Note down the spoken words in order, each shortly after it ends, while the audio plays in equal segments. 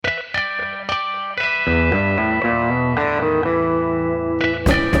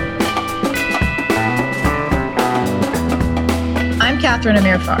Catherine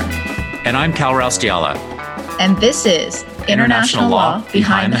Amirfar. And I'm Kal Raustiala. And this is International Law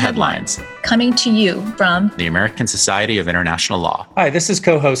Behind the Headlines, coming to you from the American Society of International Law. Hi, this is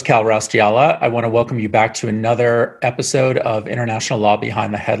co-host Kal Raustiala. I want to welcome you back to another episode of International Law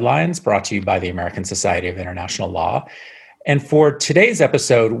Behind the Headlines, brought to you by the American Society of International Law. And for today's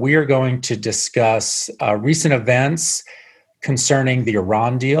episode, we are going to discuss recent events concerning the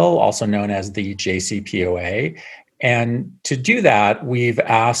Iran deal, also known as the JCPOA. And to do that, we've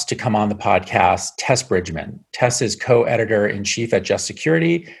asked to come on the podcast Tess Bridgman. Tess is co-editor-in-chief at Just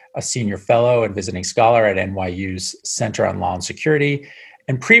Security, a senior fellow and visiting scholar at NYU's Center on Law and Security.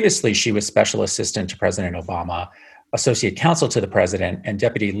 And previously, she was special assistant to President Obama, associate counsel to the president, and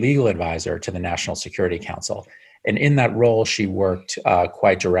deputy legal advisor to the National Security Council. And in that role, she worked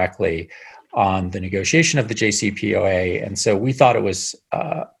quite directly on the negotiation of the JCPOA. And so we thought it was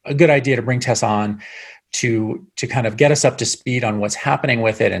a good idea to bring Tess on to kind of get us up to speed on what's happening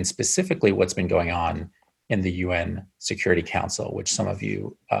with it, and specifically what's been going on in the UN Security Council, which some of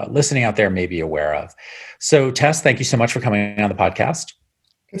you listening out there may be aware of. So Tess, thank you so much for coming on the podcast.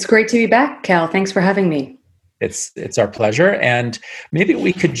 It's great to be back, Kal. Thanks for having me. It's our pleasure. And maybe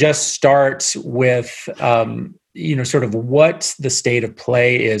we could just start with sort of what the state of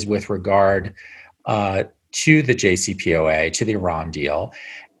play is with regard to the JCPOA, to the Iran deal,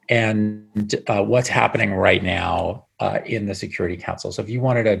 and what's happening right now in the Security Council. So if you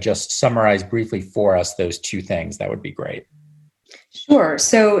wanted to just summarize briefly for us those two things, that would be great. Sure.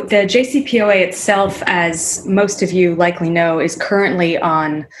 So the JCPOA itself, as most of you likely know, is currently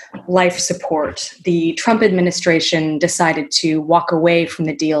on life support. The Trump administration decided to walk away from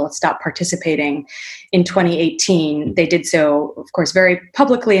the deal and stop participating in 2018. They did so, of course, very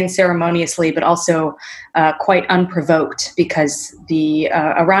publicly and ceremoniously, but also quite unprovoked, because the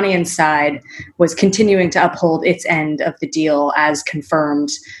Iranian side was continuing to uphold its end of the deal as confirmed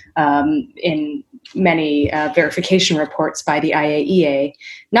in many verification reports by the IAEA.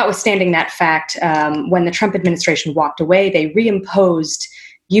 Notwithstanding that fact, when the Trump administration walked away, they reimposed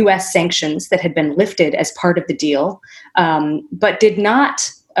U.S. sanctions that had been lifted as part of the deal, but did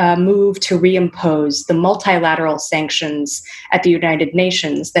not move to reimpose the multilateral sanctions at the United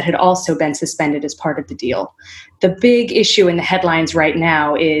Nations that had also been suspended as part of the deal. The big issue in the headlines right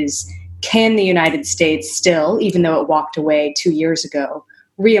now is, can the United States still, even though it walked away 2 years ago,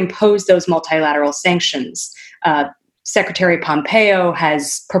 reimpose those multilateral sanctions? Secretary Pompeo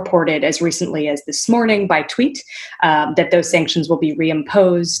has purported as recently as this morning by tweet that those sanctions will be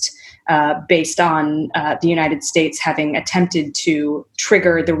reimposed based on the United States having attempted to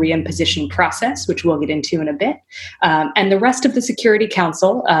trigger the reimposition process, which we'll get into in a bit. And the rest of the Security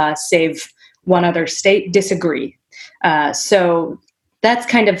Council, save one other state, disagree. So that's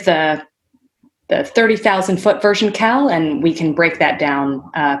kind of the 30,000-foot version, Kal, and we can break that down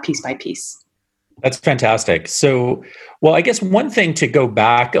piece by piece. That's fantastic. So, well, I guess one thing to go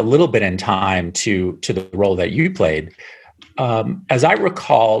back a little bit in time to the role that you played, as I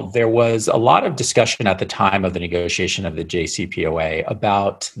recall, there was a lot of discussion at the time of the negotiation of the JCPOA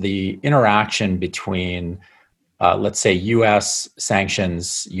about the interaction between, let's say, U.S.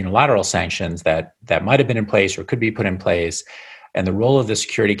 sanctions, unilateral sanctions that might have been in place or could be put in place, and the role of the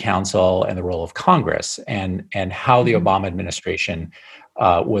Security Council and the role of Congress, and how the Obama administration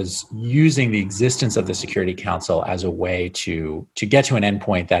was using the existence of the Security Council as a way to get to an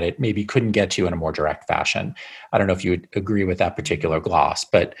endpoint that it maybe couldn't get to in a more direct fashion. I don't know if you would agree with that particular gloss,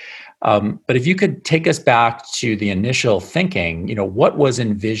 but if you could take us back to the initial thinking, what was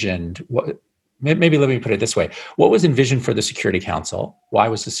envisioned? Maybe let me put it this way: what was envisioned for the Security Council? Why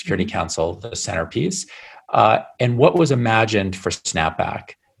was the Security Council the centerpiece? And what was imagined for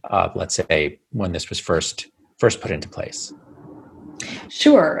snapback, let's say, when this was first put into place?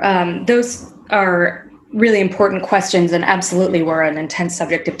 Sure. Those are really important questions, and absolutely were an intense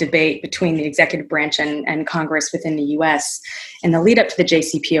subject of debate between the executive branch and Congress within the U.S. in the lead up to the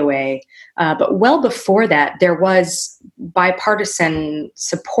JCPOA. But well before that, there was bipartisan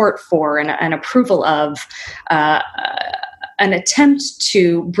support for and approval of an attempt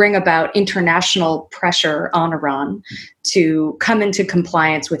to bring about international pressure on Iran to come into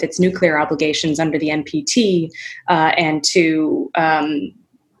compliance with its nuclear obligations under the NPT and to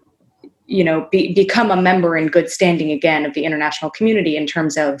become a member in good standing again of the international community in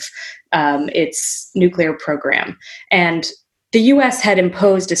terms of its nuclear program. And the U.S. had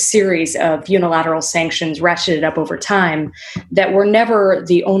imposed a series of unilateral sanctions ratcheted up over time that were never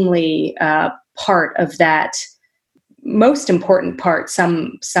the only part of that. Most important part,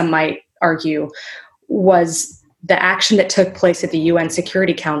 some might argue, was the action that took place at the UN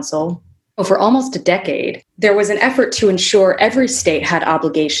Security Council for almost a decade, there was an effort to ensure every state had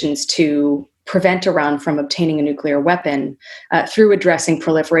obligations to prevent Iran from obtaining a nuclear weapon through addressing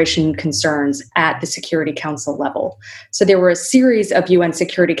proliferation concerns at the Security Council level. So there were a series of UN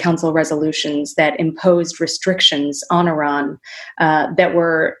Security Council resolutions that imposed restrictions on Iran that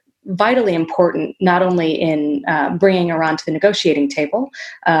were vitally important, not only in bringing Iran to the negotiating table,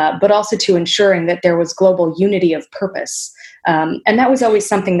 but also to ensuring that there was global unity of purpose. And that was always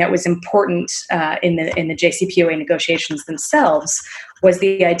something that was important in the JCPOA negotiations themselves, was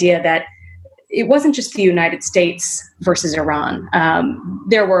the idea that it wasn't just the United States versus Iran.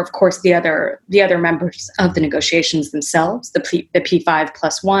 There were, of course, the other members of the negotiations themselves, the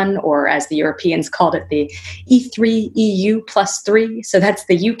P5+1, or as the Europeans called it, the E3 EU +3. So that's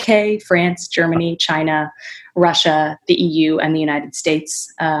the UK, France, Germany, China, Russia, the EU, and the United States.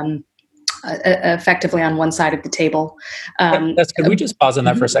 Effectively on one side of the table. Could we just pause on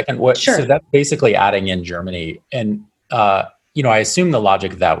that for a second? Sure. So that's basically adding in Germany. And, I assume the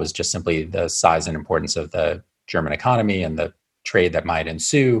logic of that was just simply the size and importance of the German economy and the trade that might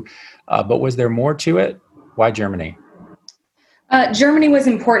ensue. But was there more to it? Why Germany? Germany was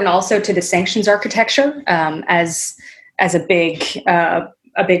important also to the sanctions architecture as a big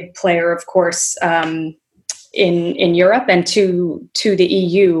player, of course, in Europe and to the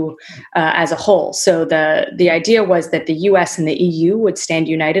EU as a whole. So the idea was that the US and the EU would stand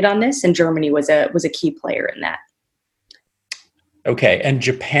united on this, and Germany was a key player in that. Okay, and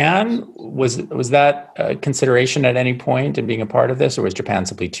Japan, was that a consideration at any point in being a part of this, or was Japan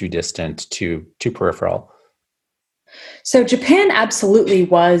simply too distant, too peripheral? So Japan absolutely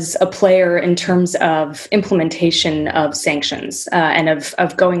was a player in terms of implementation of sanctions and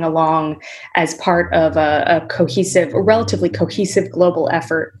of going along as part of a relatively cohesive global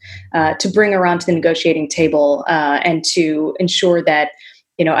effort to bring Iran to the negotiating table and to ensure that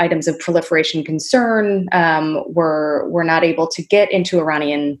items of proliferation concern were not able to get into the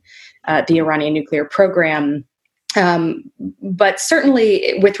Iranian nuclear program. But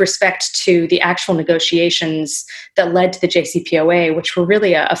certainly with respect to the actual negotiations that led to the JCPOA, which were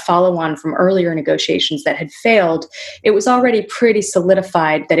really a follow-on from earlier negotiations that had failed, it was already pretty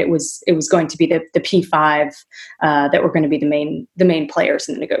solidified that it was going to be the P5 that were going to be the main players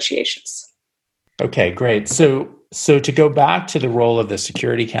in the negotiations. Okay, great. So to go back to the role of the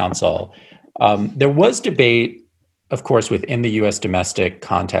Security Council, there was debate, of course, within the U.S. domestic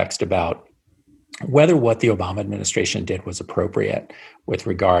context about whether what the Obama administration did was appropriate with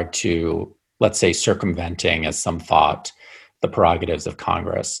regard to, let's say, circumventing, as some thought, the prerogatives of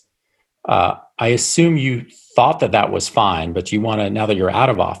Congress. I assume you thought that was fine, but you want to, now that you're out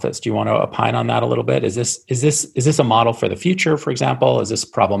of office, do you want to opine on that a little bit? Is this a model for the future, for example? Is this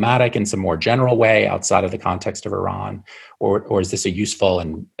problematic in some more general way outside of the context of Iran, or is this a useful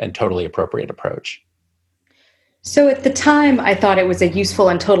and totally appropriate approach? So at the time, I thought it was a useful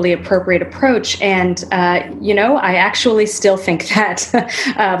and totally appropriate approach. And, I actually still think that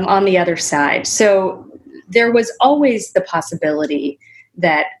on the other side. So there was always the possibility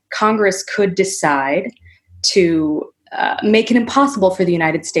that Congress could decide to make it impossible for the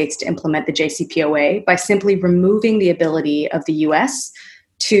United States to implement the JCPOA by simply removing the ability of the U.S.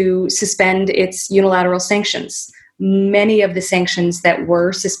 to suspend its unilateral sanctions. Many of the sanctions that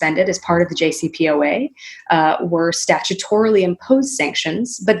were suspended as part of the JCPOA were statutorily imposed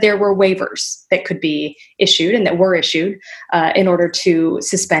sanctions, but there were waivers that could be issued and that were issued in order to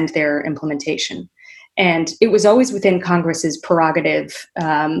suspend their implementation. And it was always within Congress's prerogative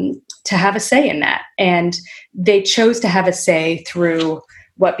to have a say in that. And they chose to have a say through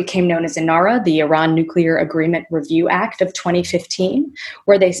what became known as INARA, the Iran Nuclear Agreement Review Act of 2015,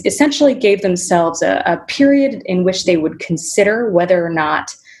 where they essentially gave themselves a period in which they would consider whether or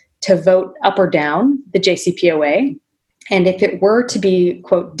not to vote up or down the JCPOA. And if it were to be,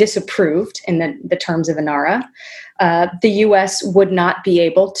 quote, disapproved in the terms of INARA, the U.S. would not be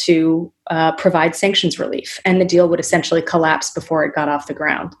able to provide sanctions relief, and the deal would essentially collapse before it got off the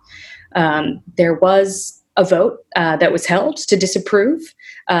ground. There was a vote that was held to disapprove,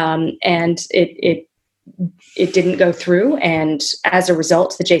 and it didn't go through. And as a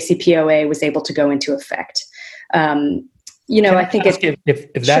result, the JCPOA was able to go into effect. I think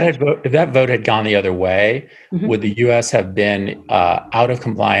if that vote had gone the other way, mm-hmm. would the U.S. have been out of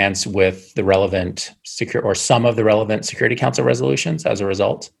compliance with the relevant or some of the relevant Security Council resolutions as a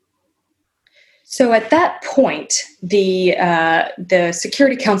result? So at that point, the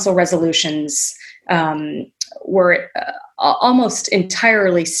Security Council resolutions were almost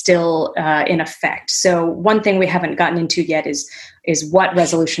entirely still in effect. So one thing we haven't gotten into yet is what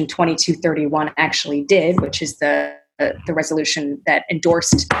Resolution 2231 actually did, which is the the resolution that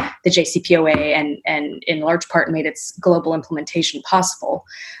endorsed the JCPOA and in large part made its global implementation possible.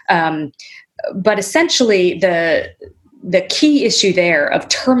 But essentially, the key issue there of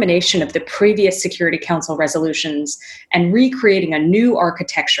termination of the previous Security Council resolutions and recreating a new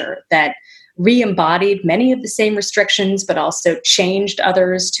architecture that re-embodied many of the same restrictions, but also changed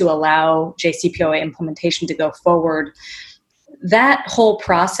others to allow JCPOA implementation to go forward. That whole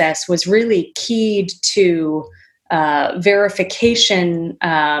process was really keyed to verification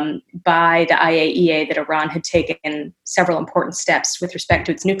by the IAEA that Iran had taken several important steps with respect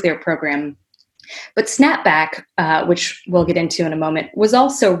to its nuclear program. But snapback, which we'll get into in a moment, was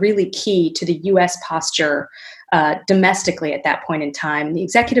also really key to the U.S. posture domestically at that point in time. The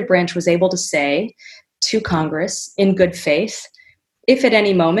executive branch was able to say to Congress in good faith, if at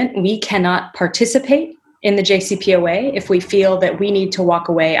any moment we cannot participate in the JCPOA, if we feel that we need to walk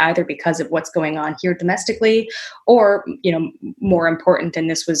away either because of what's going on here domestically or, more important, and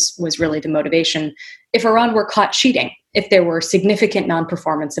this was really the motivation, if Iran were caught cheating, if there were significant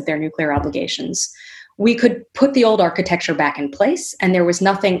non-performance of their nuclear obligations, we could put the old architecture back in place, and there was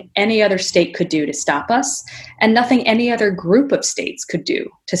nothing any other state could do to stop us, and nothing any other group of states could do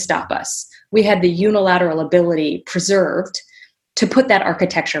to stop us. We had the unilateral ability preserved to put that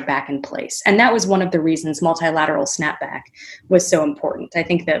architecture back in place. And that was one of the reasons multilateral snapback was so important. I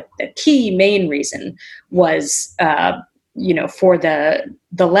think that the key main reason was, for the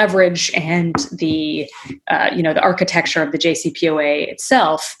leverage and the architecture of the JCPOA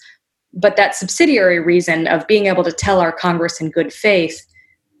itself, but that subsidiary reason of being able to tell our Congress in good faith,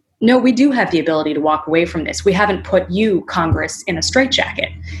 no, we do have the ability to walk away from this. We haven't put you, Congress, in a straitjacket.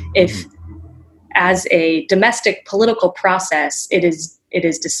 If as a domestic political process, it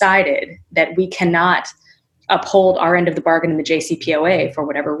is decided that we cannot uphold our end of the bargain in the JCPOA for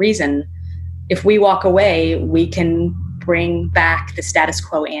whatever reason, if we walk away, we can bring back the status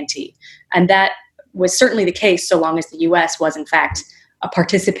quo ante. And that was certainly the case so long as the U.S. was, in fact, a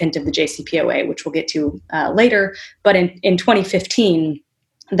participant of the JCPOA, which we'll get to later. But in 2015,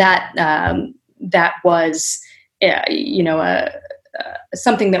 that was,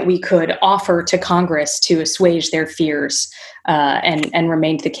 something that we could offer to Congress to assuage their fears, and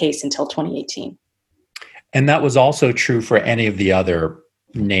remained the case until 2018. And that was also true for any of the other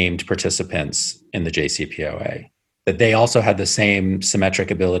named participants in the JCPOA, that they also had the same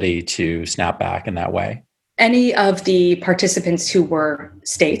symmetric ability to snap back in that way? Any of the participants who were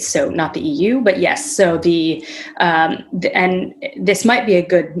states, so not the EU, but yes. So and this might be a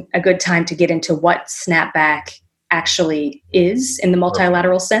good time to get into what snapback actually is in the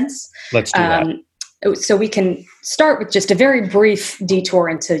multilateral sense. Let's do that. So we can start with just a very brief detour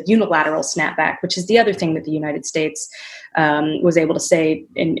into unilateral snapback, which is the other thing that the United States was able to say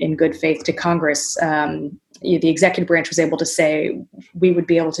in good faith to Congress. The executive branch was able to say we would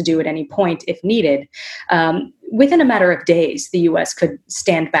be able to do at any point if needed. Within a matter of days, the U.S. could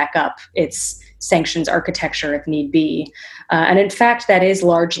stand back up its sanctions architecture if need be. And in fact, that is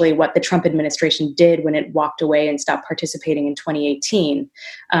largely what the Trump administration did when it walked away and stopped participating in 2018.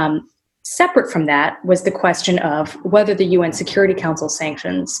 Separate from that was the question of whether the UN Security Council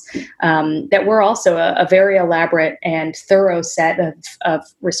sanctions, that were also a very elaborate and thorough set of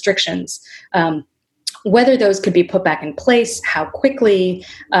restrictions, whether those could be put back in place, how quickly,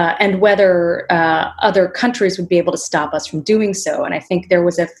 and whether other countries would be able to stop us from doing so. And I think there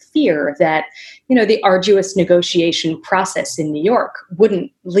was a fear that, the arduous negotiation process in New York wouldn't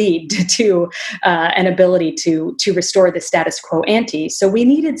lead to an ability to restore the status quo ante. So we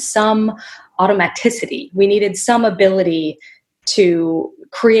needed some automaticity. We needed some ability to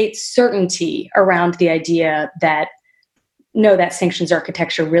create certainty around the idea that that sanctions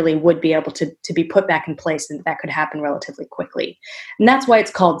architecture really would be able to be put back in place, and that could happen relatively quickly. And that's why it's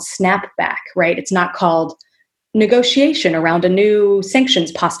called snapback, right? It's not called negotiation around a new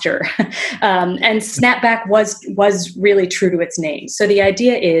sanctions posture. And snapback was really true to its name. So the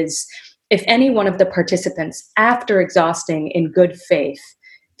idea is, if any one of the participants, after exhausting in good faith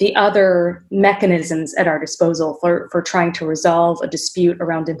the other mechanisms at our disposal for trying to resolve a dispute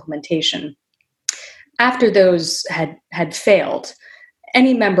around implementation, after those had failed,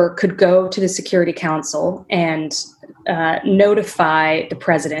 any member could go to the Security Council and notify the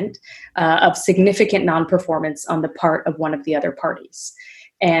president of significant non-performance on the part of one of the other parties.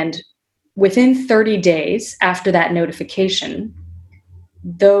 And within 30 days after that notification,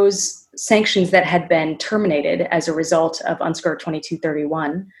 those sanctions that had been terminated as a result of UNSCR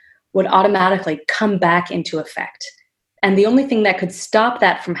 2231 would automatically come back into effect. And the only thing that could stop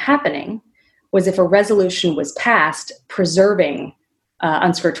that from happening was if a resolution was passed preserving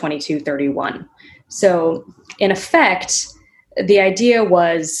UNSCR 2231. So in effect, the idea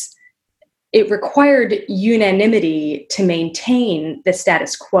was it required unanimity to maintain the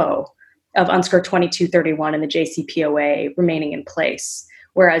status quo of UNSCR 2231 and the JCPOA remaining in place,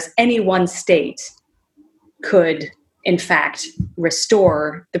 whereas any one state could, in fact,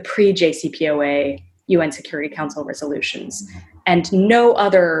 restore the pre-JCPOA UN Security Council resolutions. And no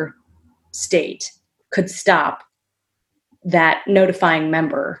other state could stop that notifying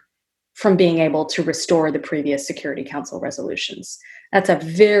member from being able to restore the previous Security Council resolutions. That's a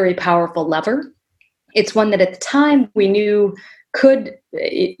very powerful lever. It's one that at the time we knew could,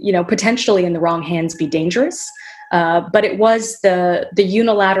 potentially in the wrong hands be dangerous. But it was the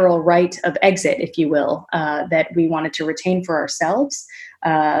unilateral right of exit, if you will, that we wanted to retain for ourselves,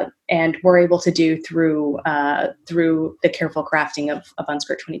 and were able to do through the careful crafting of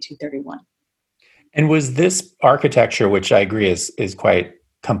UNSCR 2231. And was this architecture, which I agree is quite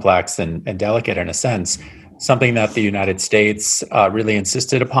complex and delicate in a sense, something that the United States really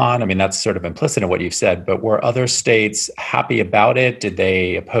insisted upon? I mean, that's sort of implicit in what you've said, but were other states happy about it? Did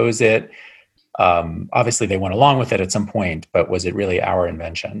they oppose it? Obviously, they went along with it at some point, but was it really our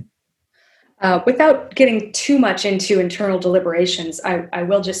invention? Without getting too much into internal deliberations, I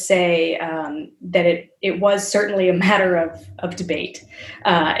will just say that it was certainly a matter of debate,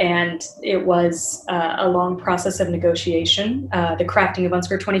 and it was a long process of negotiation. The crafting of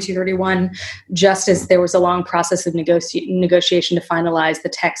UNSCR 2231, just as there was a long process of negotiation to finalize the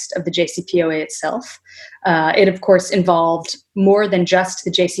text of the JCPOA itself. It, of course, involved more than just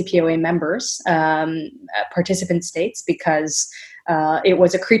the JCPOA members, participant states, because it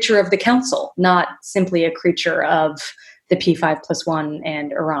was a creature of the Council, not simply a creature of the P5+1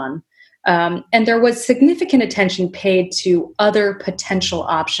 and Iran. And there was significant attention paid to other potential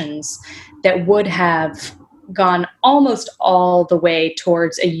options that would have gone almost all the way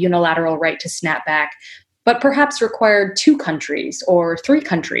towards a unilateral right to snap back, but perhaps required 2 countries or 3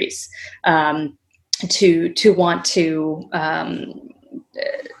 countries to want to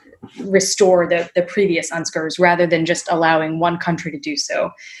restore the previous UNSCRs rather than just allowing one country to do so.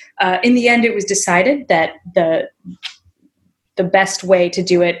 In the end, it was decided that the best way to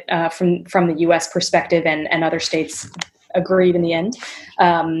do it from the U.S. perspective, and other states agreed in the end,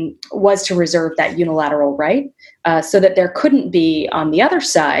 was to reserve that unilateral right, so that there couldn't be on the other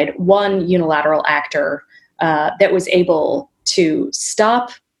side one unilateral actor that was able to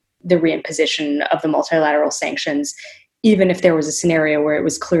stop the reimposition of the multilateral sanctions, even if there was a scenario where it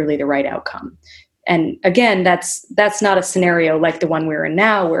was clearly the right outcome. And again, that's not a scenario like the one we're in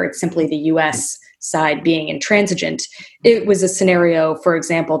now, where it's simply the U.S. side being intransigent. It was a scenario, for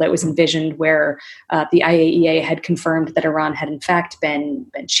example, that was envisioned where the IAEA had confirmed that Iran had in fact been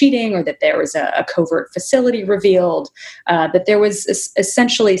cheating, or that there was a covert facility revealed, that there was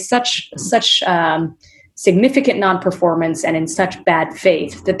essentially such significant non-performance and in such bad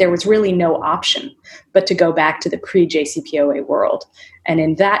faith that there was really no option but to go back to the pre-JCPOA world. And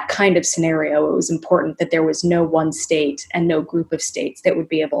in that kind of scenario, it was important that there was no one state and no group of states that would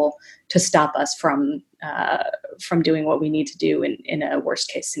be able to stop us from doing what we need to do in a worst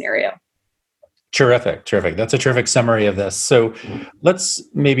case scenario. Terrific. That's a terrific summary of this. So let's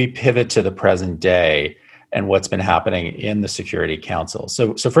maybe pivot to the present day and what's been happening in the Security Council.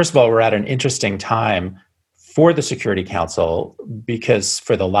 So first of all, we're at an interesting time for the Security Council, because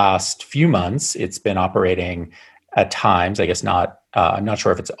for the last few months, it's been operating at times, I guess not, I'm not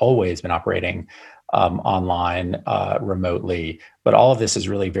sure if it's always been operating online, remotely, but all of this is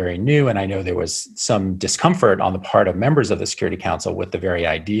really very new. And I know there was some discomfort on the part of members of the Security Council with the very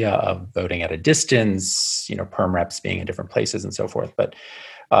idea of voting at a distance, perm reps being in different places and so forth. But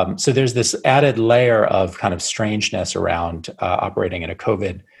so there's this added layer of kind of strangeness around operating in a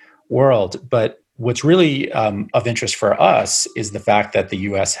COVID world. But what's really of interest for us is the fact that the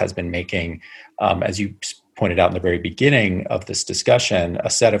U.S. has been making, as you pointed out in the very beginning of this discussion, a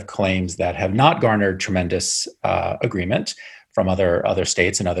set of claims that have not garnered tremendous agreement from other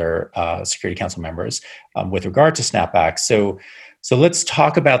states and other Security Council members with regard to snapbacks. So let's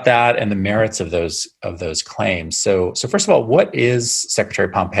talk about that and the merits of those claims. So first of all, what is Secretary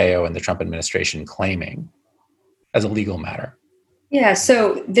Pompeo and the Trump administration claiming as a legal matter? Yeah,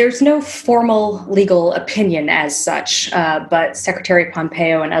 so there's no formal legal opinion as such, but Secretary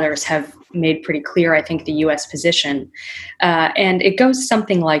Pompeo and others have made pretty clear, I think, the U.S. position. And it goes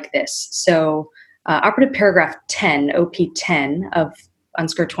something like this. So Operative Paragraph 10, OP10 of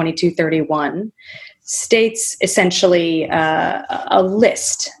UNSCR 2231, states essentially a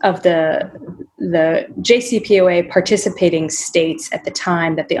list of the JCPOA participating states at the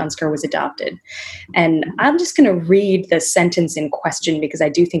time that the UNSCR was adopted. And I'm just going to read the sentence in question because I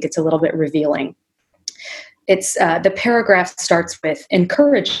do think it's a little bit revealing. The paragraph starts with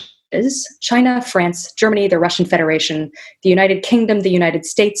encourages China, France, Germany, the Russian Federation, the United Kingdom, the United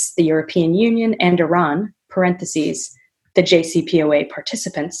States, the European Union, and Iran, parentheses, the JCPOA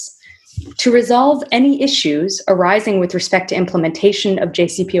participants, to resolve any issues arising with respect to implementation of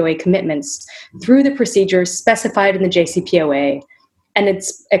JCPOA commitments through the procedures specified in the JCPOA, and it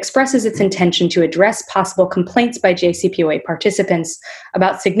expresses its intention to address possible complaints by JCPOA participants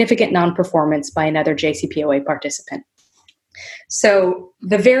about significant non-performance by another JCPOA participant. So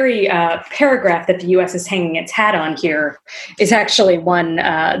the very paragraph that the U.S. is hanging its hat on here is actually one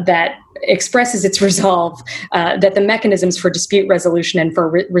that expresses its resolve that the mechanisms for dispute resolution and for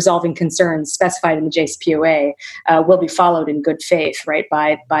resolving concerns specified in the JCPOA will be followed in good faith, right,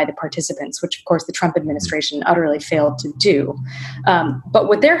 by the participants, which, of course, the Trump administration utterly failed to do. But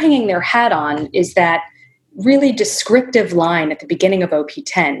what they're hanging their hat on is that really descriptive line at the beginning of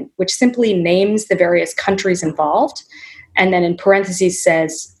OP10, which simply names the various countries involved, and then in parentheses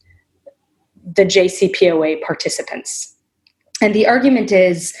says the JCPOA participants. And the argument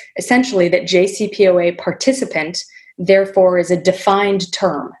is essentially that JCPOA participant, therefore, is a defined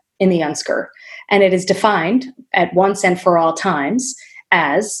term in the UNSCR. And it is defined at once and for all times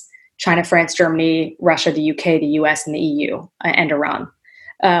as China, France, Germany, Russia, the UK, the US, and the EU, and Iran.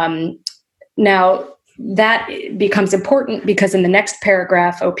 Now, that becomes important because in the next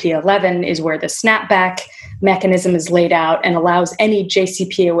paragraph, OP11, is where the snapback mechanism is laid out and allows any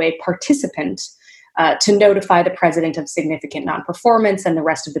JCPOA participant to notify the president of significant non-performance, and the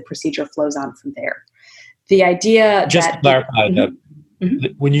rest of the procedure flows on from there. The idea just that... to clarify,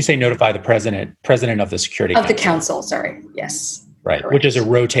 when you say notify the president of the Security Council. Of the Council, sorry, yes. Right, correct. Which is a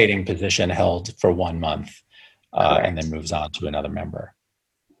rotating position held for 1 month and then moves on to another member.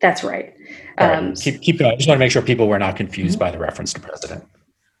 That's right. Right. Keep going. I just want to make sure people were not confused by the reference to president.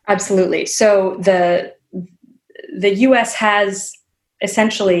 Absolutely. So the U.S. has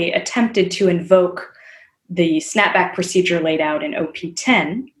essentially attempted to invoke the snapback procedure laid out in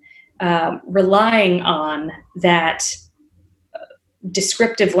OP10, relying on that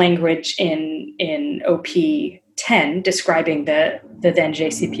descriptive language in OP10 describing the then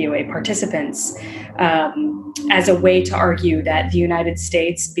JCPOA participants as a way to argue that the United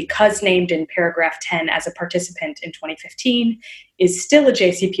States, because named in paragraph 10 as a participant in 2015, is still a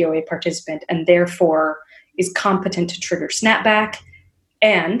JCPOA participant and therefore is competent to trigger snapback.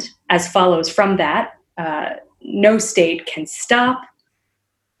 And as follows from that, no state can stop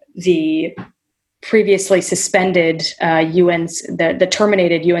the previously suspended the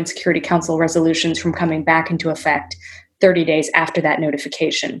terminated UN Security Council resolutions from coming back into effect 30 days after that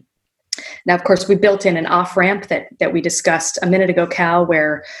notification. Now, of course, we built in an off-ramp that we discussed a minute ago, Cal,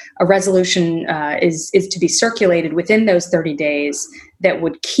 where a resolution is to be circulated within those 30 days that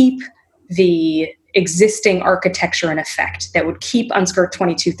would keep the existing architecture in effect, that would keep UNSCR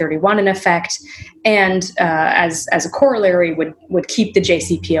 2231 in effect, and as a corollary would keep the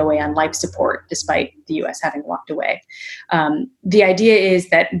JCPOA on life support despite the U.S. having walked away. The idea is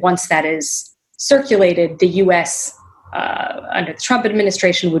that once that is circulated, the U.S. Under the Trump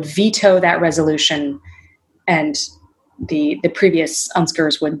administration would veto that resolution, and the previous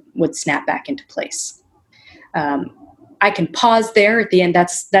UNSCRs would snap back into place. I can pause there at the end.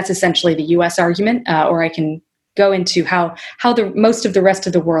 That's essentially the U.S. argument, or I can go into how the most of the rest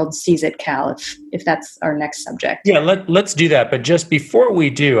of the world sees it, Cal, if that's our next subject. Yeah, let's do that. But just before we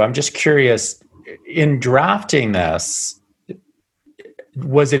do, I'm just curious, in drafting this,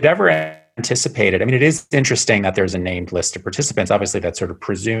 was it ever anticipated? I mean, it is interesting that there's a named list of participants. Obviously, that sort of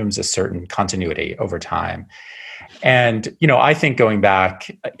presumes a certain continuity over time. And, I think going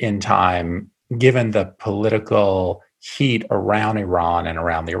back in time, given the political heat around Iran and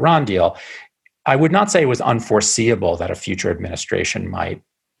around the Iran deal, I would not say it was unforeseeable that a future administration might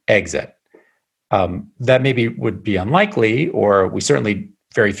exit. That maybe would be unlikely, or we certainly,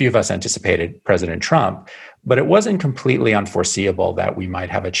 very few of us anticipated President Trump, but it wasn't completely unforeseeable that we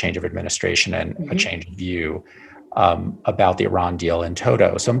might have a change of administration and a change of view about the Iran deal in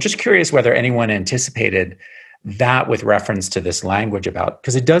toto. So I'm just curious whether anyone anticipated that with reference to this language about,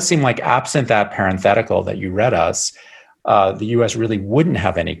 because it does seem like absent that parenthetical that you read us, the U.S. really wouldn't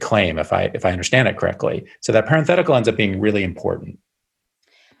have any claim, if I understand it correctly. So that parenthetical ends up being really important.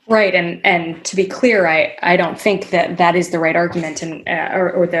 Right, and to be clear, I don't think that is the right argument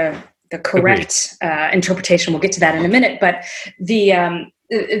or the correct interpretation. We'll get to that in a minute. But the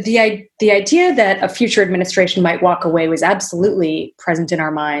idea that a future administration might walk away was absolutely present in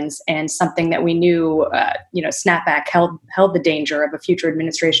our minds, and something that we knew. Snapback held the danger of a future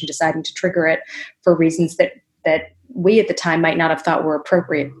administration deciding to trigger it for reasons that we at the time might not have thought were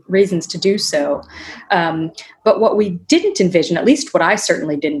appropriate reasons to do so. But what we didn't envision, at least what I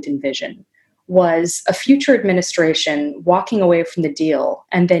certainly didn't envision, was a future administration walking away from the deal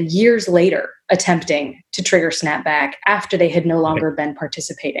and then years later attempting to trigger snapback after they had no longer been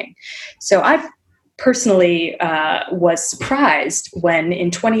participating. So I personally was surprised when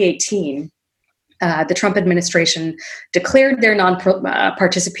in 2018, the Trump administration declared their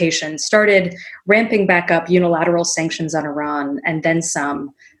non-participation, started ramping back up unilateral sanctions on Iran and then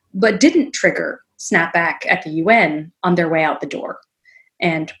some, but didn't trigger snapback at the UN on their way out the door.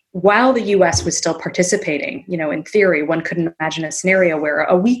 And while the U.S. was still participating, in theory, one couldn't imagine a scenario where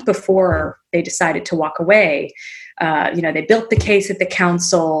a week before they decided to walk away, they built the case at the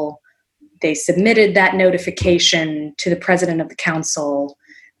council, they submitted that notification to the president of the council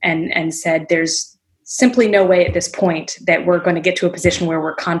and said, there's simply no way at this point that we're going to get to a position where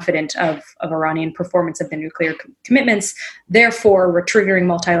we're confident of Iranian performance of the nuclear commitments. Therefore, we're triggering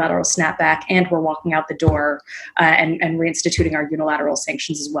multilateral snapback and we're walking out the door and reinstituting our unilateral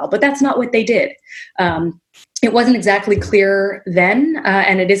sanctions as well. But that's not what they did. It wasn't exactly clear then,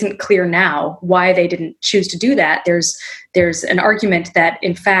 and it isn't clear now why they didn't choose to do that. There's an argument that,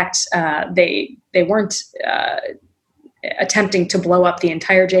 in fact, they weren't attempting to blow up the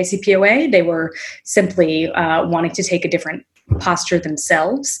entire JCPOA. They were simply wanting to take a different posture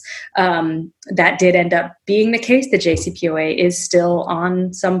themselves. That did end up being the case. The JCPOA is still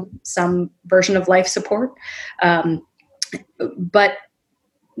on some version of life support. But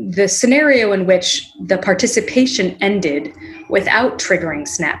the scenario in which the participation ended without triggering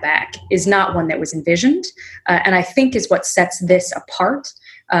snapback is not one that was envisioned, and I think is what sets this apart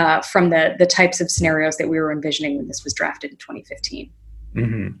from the types of scenarios that we were envisioning when this was drafted in 2015.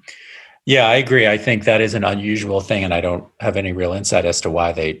 Mm-hmm. Yeah, I agree. I think that is an unusual thing, and I don't have any real insight as to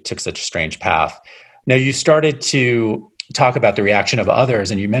why they took such a strange path. Now, you started to talk about the reaction of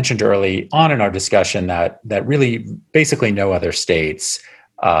others, and you mentioned early on in our discussion that really basically no other states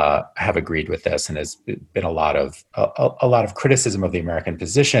have agreed with this, and has been a lot of criticism of the American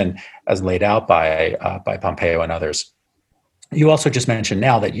position as laid out by Pompeo and others. You also just mentioned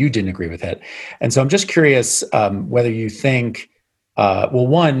now that you didn't agree with it, and so I'm just curious whether you think,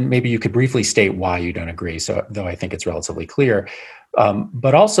 one, maybe you could briefly state why you don't agree. So, though I think it's relatively clear,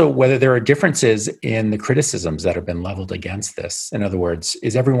 but also whether there are differences in the criticisms that have been leveled against this. In other words,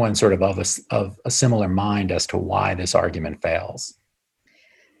 is everyone sort of a similar mind as to why this argument fails?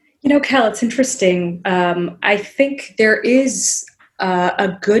 Cal, it's interesting. I think there is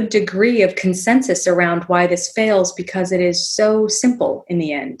a good degree of consensus around why this fails because it is so simple in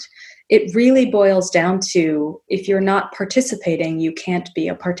the end. It really boils down to, if you're not participating, you can't be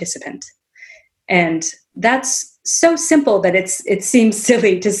a participant. And that's so simple that it seems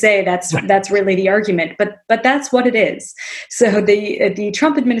silly to say that's really the argument, but that's what it is. So the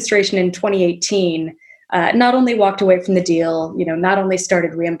Trump administration in 2018 not only walked away from the deal, not only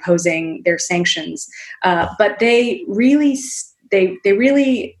started reimposing their sanctions, but they really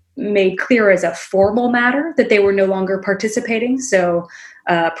made clear as a formal matter that they were no longer participating. So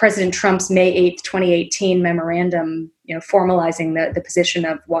President Trump's May 8th, 2018 memorandum, formalizing the position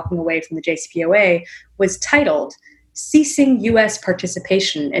of walking away from the JCPOA was titled "Ceasing U.S.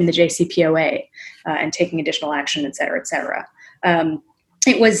 Participation in the JCPOA and Taking Additional Action, et cetera, et cetera."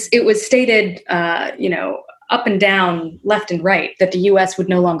 It was stated, up and down, left and right, that the U.S. would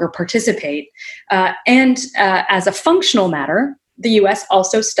no longer participate. And as a functional matter, the U.S.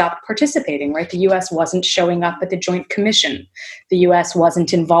 also stopped participating, right? The U.S. wasn't showing up at the Joint Commission. The U.S.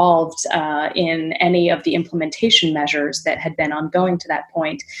 wasn't involved in any of the implementation measures that had been ongoing to that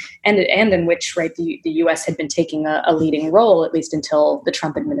point, and in which, right, the U.S. had been taking a leading role, at least until the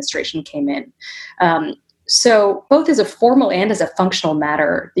Trump administration came in. So both as a formal and as a functional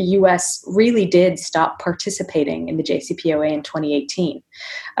matter, the U.S. really did stop participating in the JCPOA in 2018.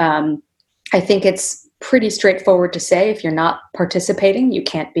 I think it's pretty straightforward to say if you're not participating, you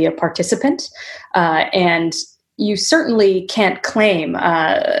can't be a participant. And you certainly can't claim,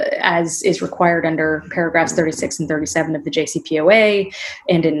 as is required under paragraphs 36 and 37 of the JCPOA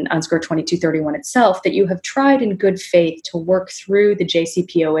and in UNSCR 2231 itself, that you have tried in good faith to work through the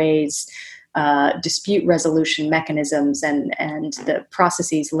JCPOA's dispute resolution mechanisms and the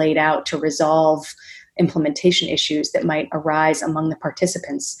processes laid out to resolve implementation issues that might arise among the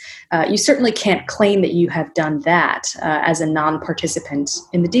participants. You certainly can't claim that you have done that as a non-participant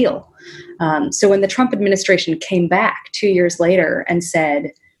in the deal. So when the Trump administration came back 2 years later and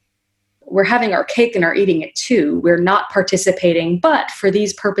said, we're having our cake and are eating it too, we're not participating, but for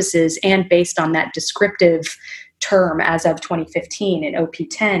these purposes and based on that descriptive term as of 2015 in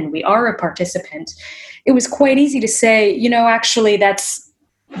OP10, we are a participant, it was quite easy to say, actually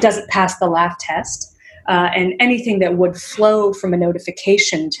doesn't pass the laugh test. And anything that would flow from a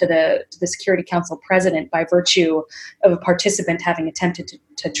notification to the Security Council president by virtue of a participant having attempted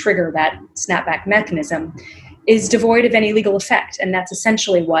to trigger that snapback mechanism is devoid of any legal effect. And that's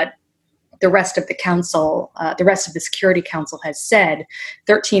essentially what the rest of the council, the rest of the Security Council has said.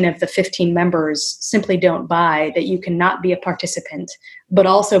 13 of the 15 members simply don't buy that you cannot be a participant, but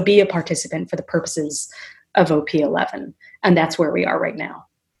also be a participant for the purposes of OP11. And that's where we are right now.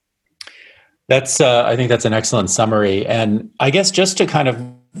 I think that's an excellent summary. And I guess just to kind of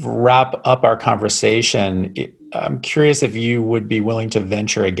wrap up our conversation, I'm curious if you would be willing to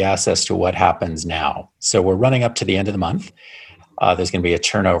venture a guess as to what happens now. So we're running up to the end of the month. There's going to be a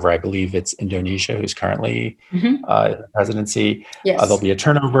turnover. I believe it's Indonesia who's currently the presidency. Yes. There'll be a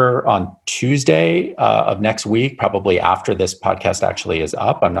turnover on Tuesday of next week, probably after this podcast actually is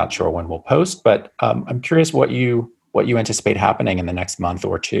up. I'm not sure when we'll post, but I'm curious what you anticipate happening in the next month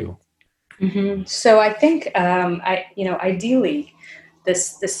or two. Mm-hmm. So I think, ideally, the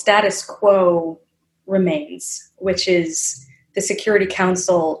status quo remains, which is the Security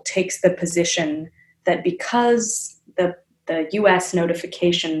Council takes the position that because the U.S.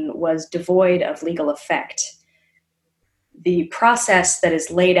 notification was devoid of legal effect, the process that is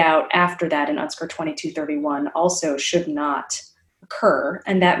laid out after that in UNSCR 2231 also should not occur,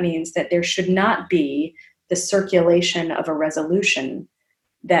 and that means that there should not be the circulation of a resolution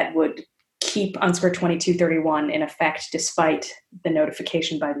that would keep UNSCR 2231 in effect despite the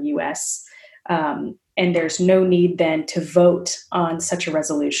notification by the U.S. And there's no need then to vote on such a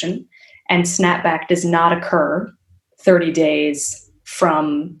resolution. And snapback does not occur 30 days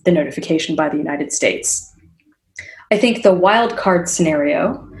from the notification by the United States. I think the wild card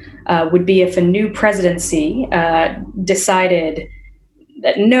scenario would be if a new presidency decided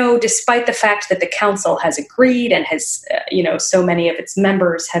that no, despite the fact that the council has agreed and has, so many of its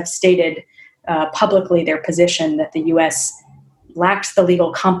members have stated publicly their position that the U.S. lacks the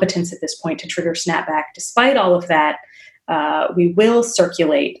legal competence at this point to trigger snapback. Despite all of that, we will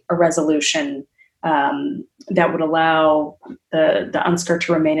circulate a resolution that would allow the UNSCR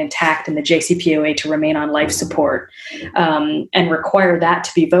to remain intact and the JCPOA to remain on life support and require that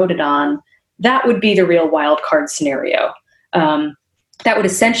to be voted on. That would be the real wild card scenario. That would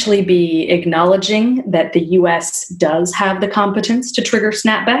essentially be acknowledging that the U.S. does have the competence to trigger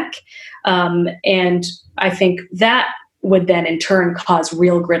snapback. And I think that would then in turn cause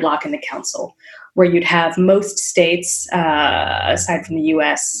real gridlock in the council, where you'd have most states, aside from the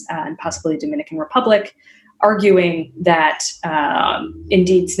U.S. And possibly Dominican Republic, arguing that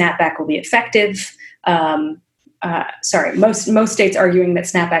indeed snapback will be effective. Most states arguing that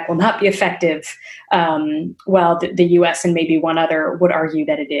snapback will not be effective, while the U.S. and maybe one other would argue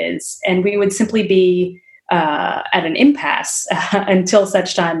that it is. And we would simply be at an impasse until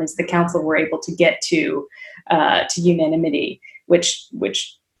such time as the council were able to get to unanimity, which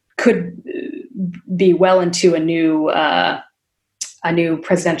could be well into a new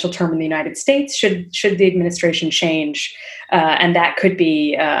presidential term in the United States should the administration change, and that could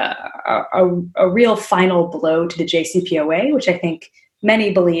be a real final blow to the JCPOA, which I think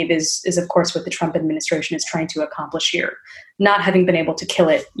many believe is of course what the Trump administration is trying to accomplish here. Not having been able to kill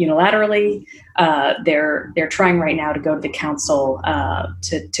it unilaterally, they're trying right now to go to the council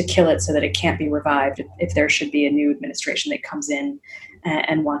to kill it so that it can't be revived if there should be a new administration that comes in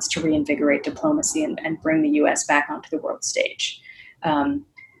and wants to reinvigorate diplomacy and bring the U.S. back onto the world stage.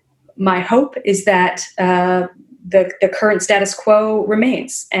 My hope is that the current status quo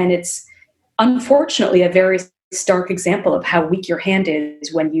remains, and it's unfortunately a very stark example of how weak your hand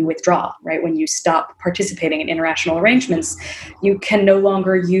is when you withdraw, right? When you stop participating in international arrangements, you can no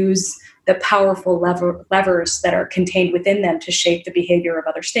longer use the powerful levers that are contained within them to shape the behavior of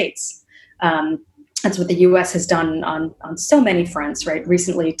other states. That's what the U.S. has done on so many fronts, right?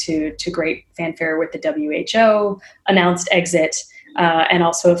 Recently to great fanfare with the WHO, announced exit, and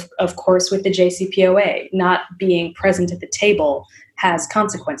also, of course, with the JCPOA. Not being present at the table has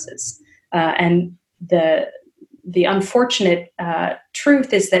consequences. And the unfortunate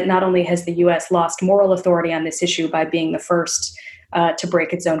truth is that not only has the U.S. lost moral authority on this issue by being the first to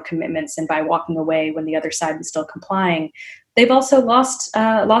break its own commitments and by walking away when the other side was still complying, they've also lost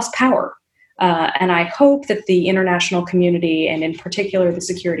power. And I hope that the international community, and in particular the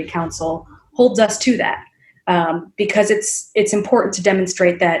Security Council, holds us to that, because it's important to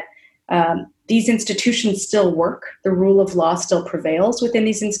demonstrate that these institutions still work. The rule of law still prevails within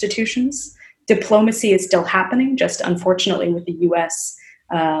these institutions. Diplomacy is still happening, just unfortunately with the U.S.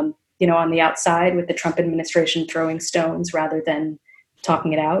 on the outside with the Trump administration throwing stones rather than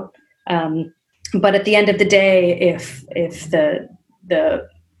talking it out. But at the end of the day, if the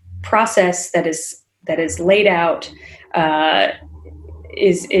process that is laid out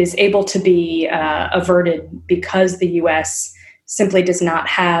is able to be averted because the U.S. simply does not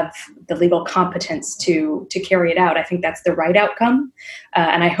have the legal competence to carry it out, I think that's the right outcome,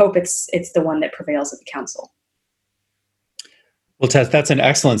 and I hope it's the one that prevails at the Council. Well, Tess, that's an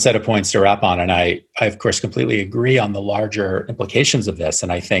excellent set of points to wrap on, and I of course completely agree on the larger implications of this.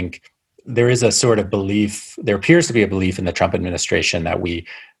 And I think there is a sort of belief, there appears to be a belief in the Trump administration that we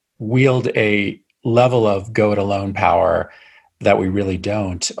wield a level of go-it-alone power that we really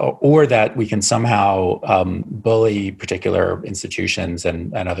don't, or that we can somehow bully particular institutions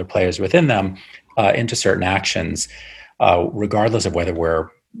and other players within them into certain actions, regardless of whether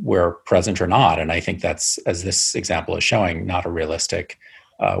we're present or not. And I think that's, as this example is showing, not a realistic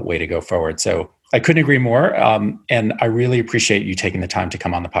way to go forward. So I couldn't agree more. And I really appreciate you taking the time to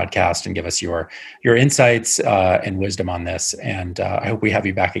come on the podcast and give us your insights and wisdom on this. And I hope we have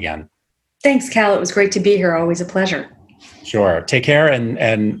you back again. Thanks, Cal. It was great to be here. Always a pleasure. Sure. Take care.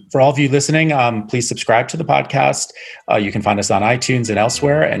 And for all of you listening, please subscribe to the podcast. You can find us on iTunes and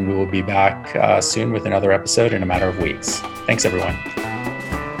elsewhere, and we will be back soon with another episode in a matter of weeks. Thanks, everyone.